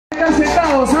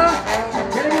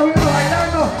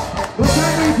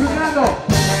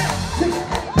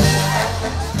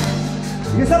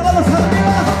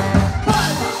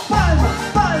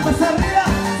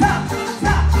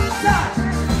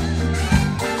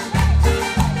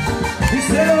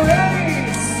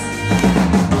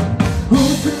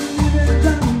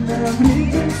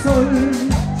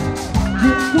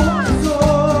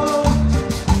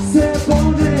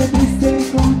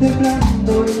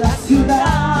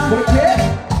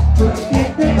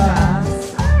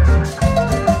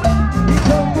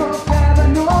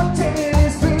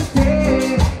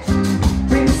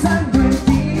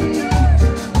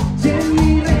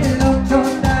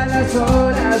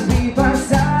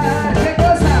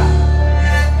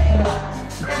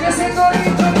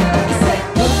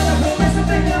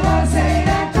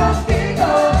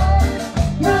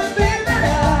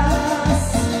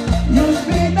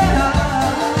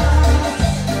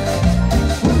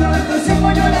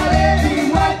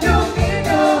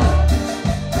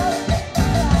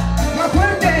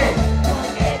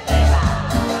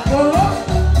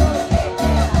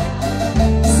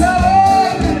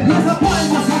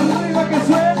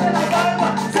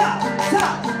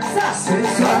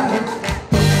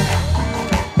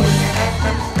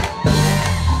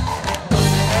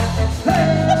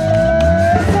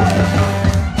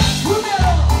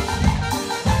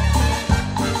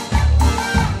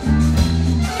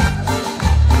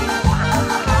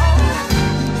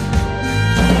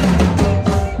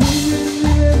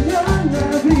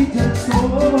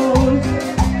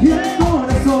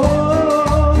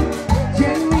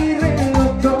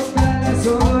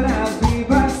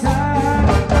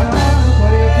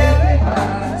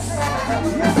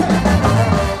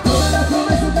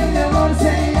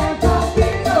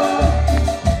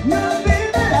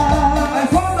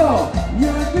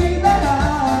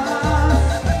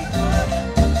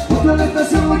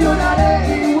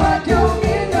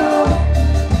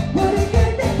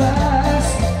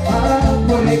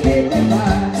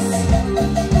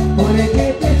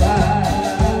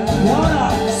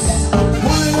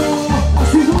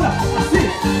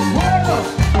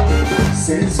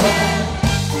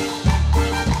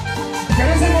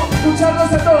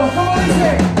escucharlos a todos. ¿Cómo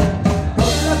dice?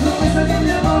 Todas las promesas de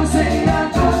mi amor se irán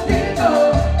contigo.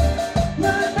 No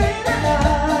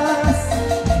olvidarás,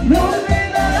 no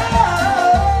olvidarás.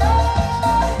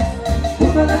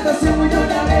 Junto a la estación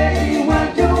lloraré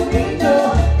igual que un niño.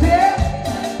 ¿Qué?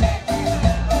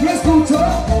 ¿Y escucho?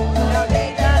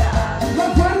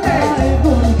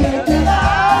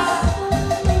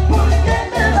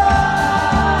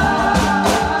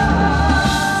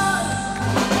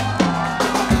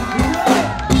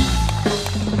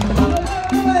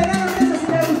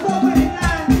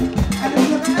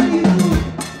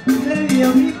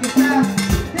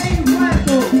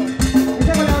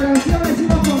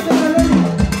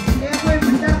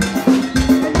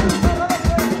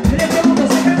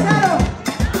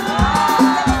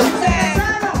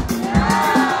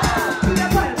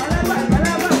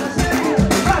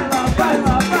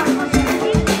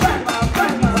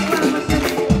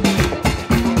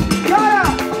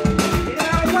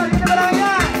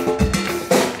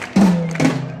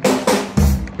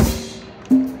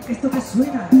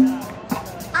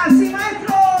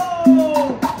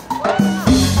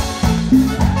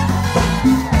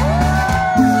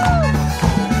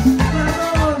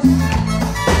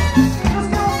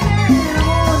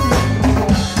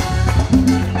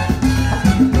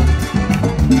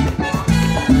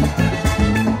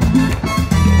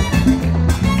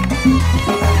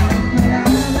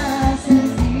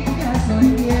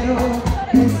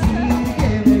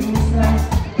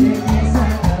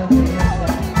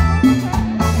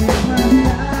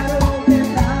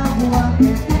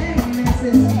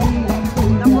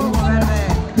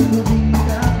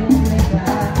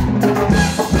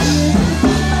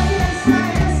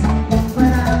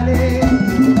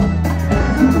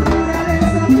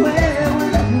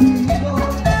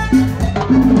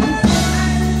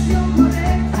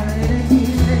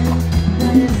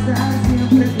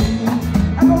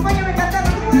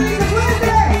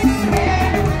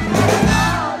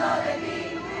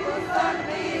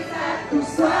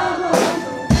 Tus ojos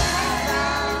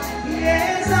y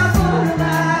esa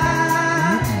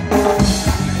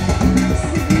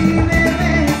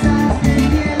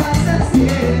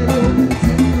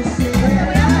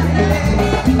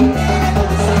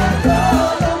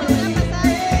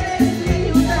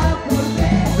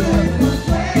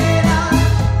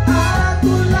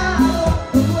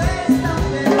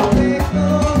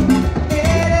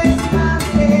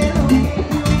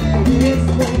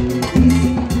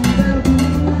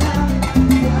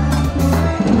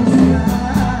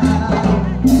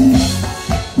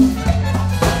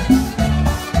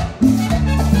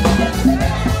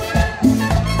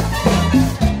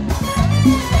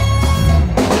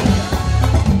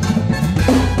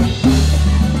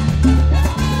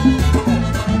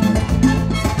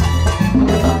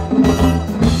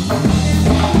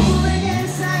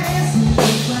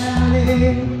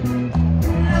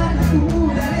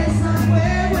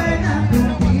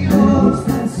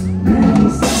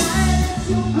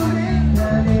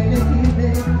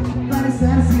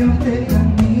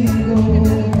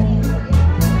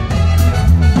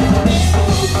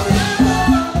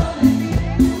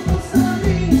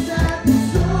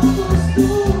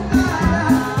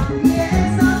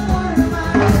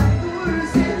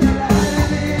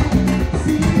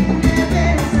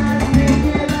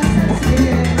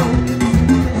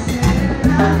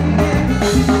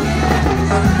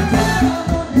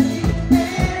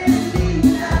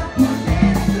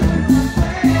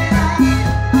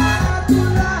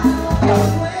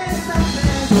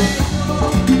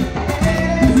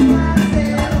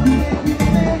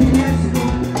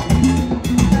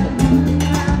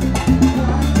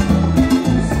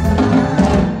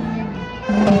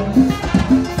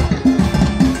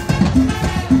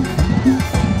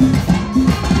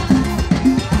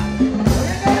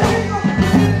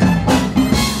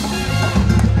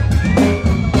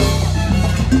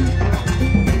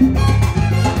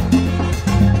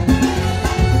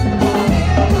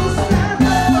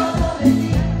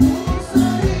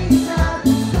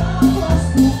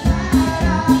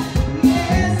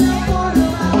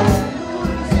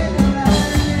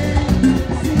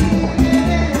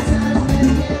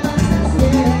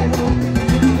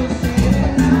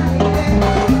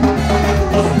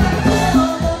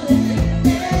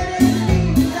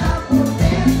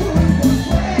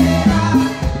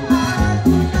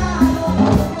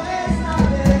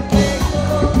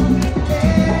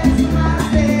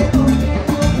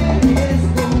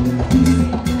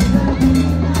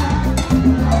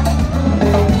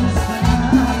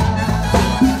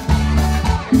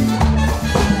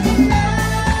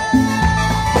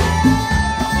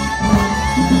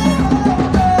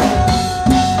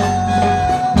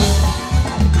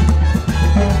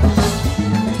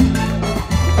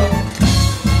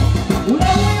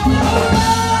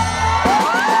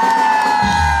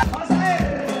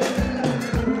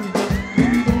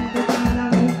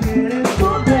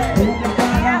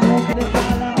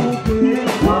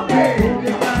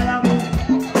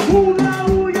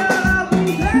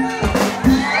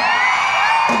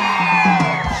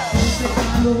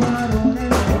los varones?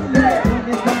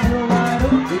 ¿Dónde están los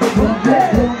varones? ¿Dónde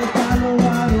están los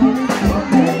varones?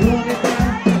 ¿Dónde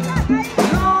están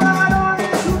los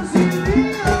varones son sin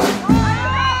vida?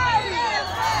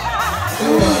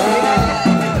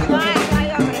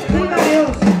 Una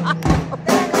Dios.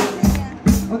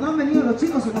 ¿O no han venido los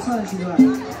chicos o no saben silbar?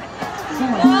 ¿Cómo?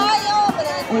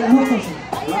 ¿O las dos cosas?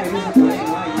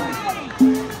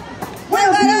 Bueno,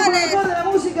 seguimos con el mejor de la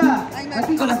música.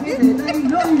 Aquí con la gente de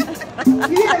Tailoy. Y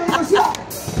viene la emoción.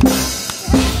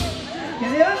 ¡Que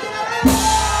levanten la mano!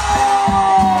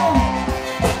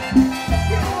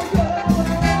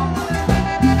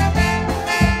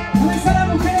 ¿Dónde están las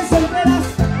mujeres solteras?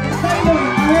 Tailoy,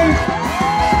 a ver.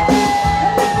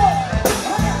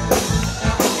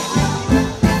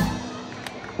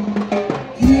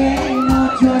 ¿Quién no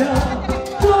lloró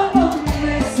como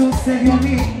me sucedió a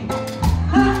mí?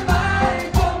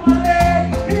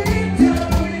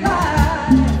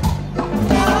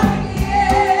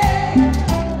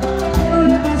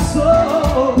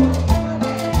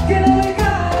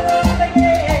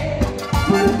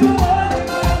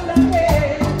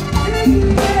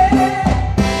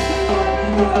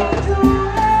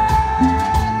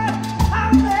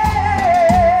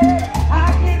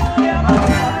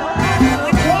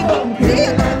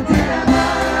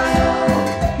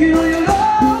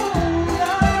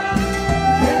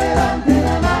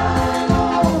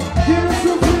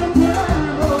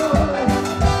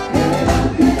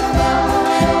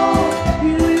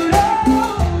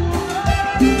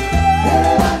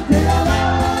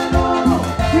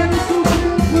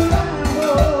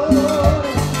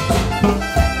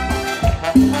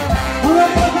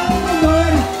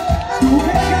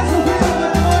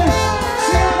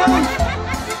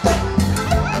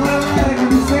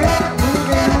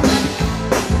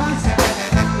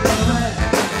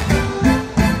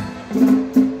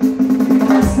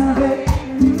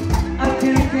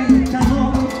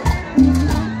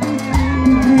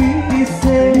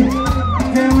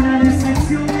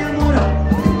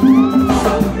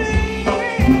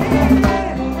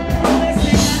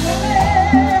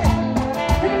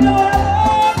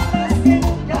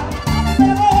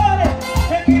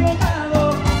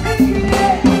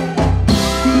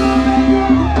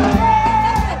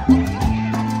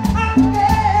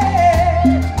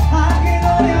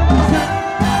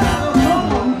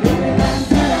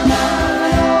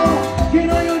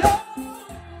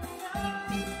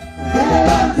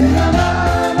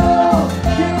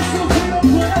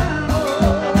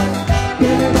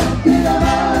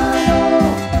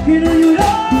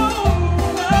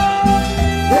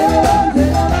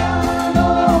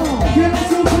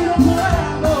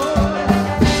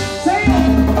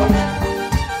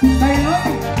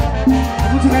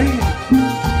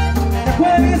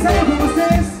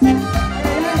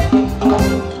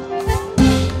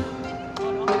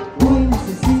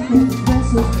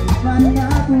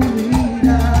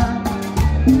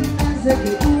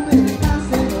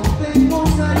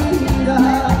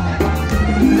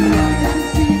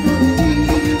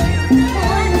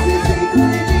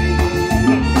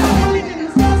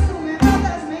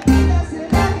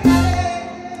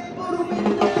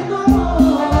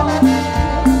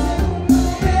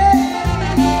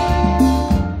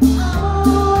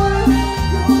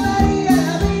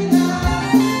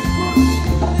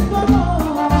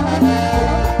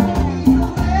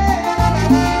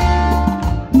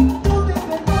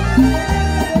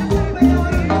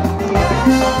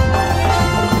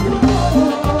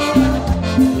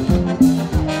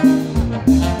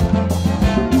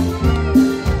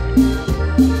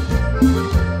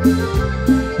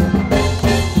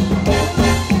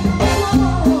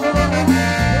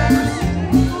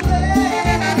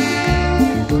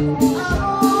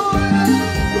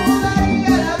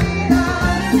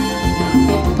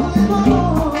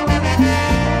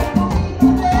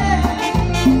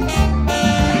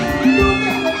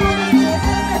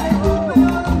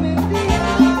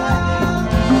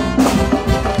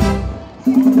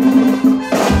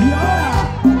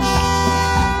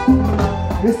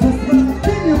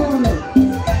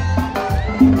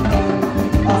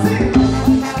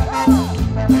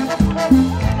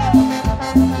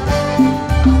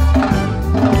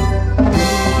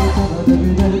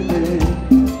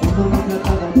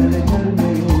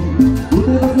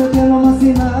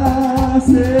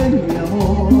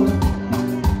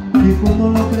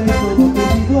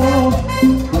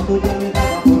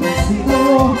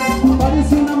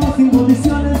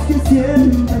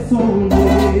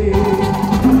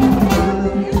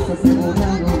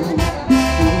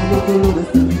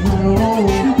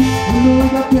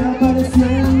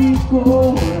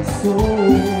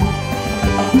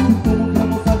 Como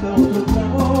vamos acá otro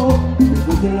trago.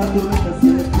 de la tormenta se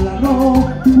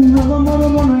desplomó. Un nuevo amor,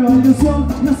 una nueva ilusión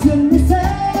nació en mi ser.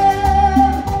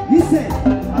 Dice,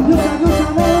 adiós, adiós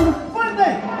amor, fuerte.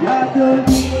 Ya te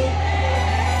olvidé,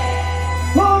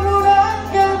 con un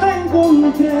ángel me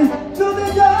encontré, yo de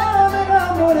ella me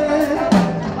enamoré.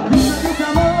 Adiós, adiós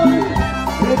amor,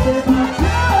 que te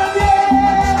vaya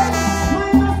bien. No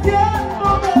hay más tiempo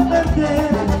que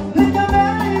perder, ella me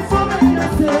hizo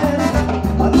renacer.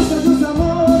 Adiós, adiós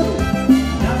amor,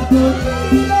 ya te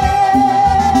olvidé.